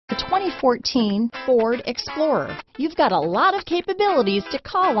2014 Ford Explorer. You've got a lot of capabilities to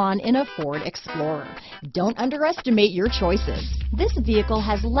call on in a Ford Explorer. Don't underestimate your choices. This vehicle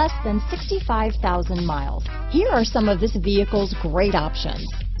has less than 65,000 miles. Here are some of this vehicle's great options: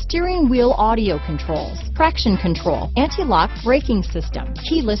 steering wheel audio controls, traction control, anti-lock braking system,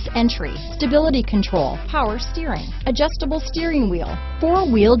 keyless entry, stability control, power steering, adjustable steering wheel,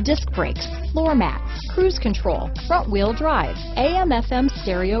 four-wheel disc brakes, floor mats, cruise control, front-wheel drive, AM/FM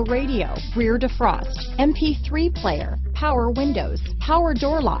stereo radio, rear defrost, MP3 player, power windows, power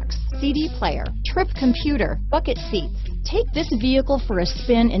door locks, CD player, trip computer, bucket seats. Take this vehicle for a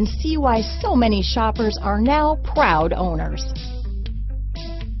spin and see why so many shoppers are now proud owners.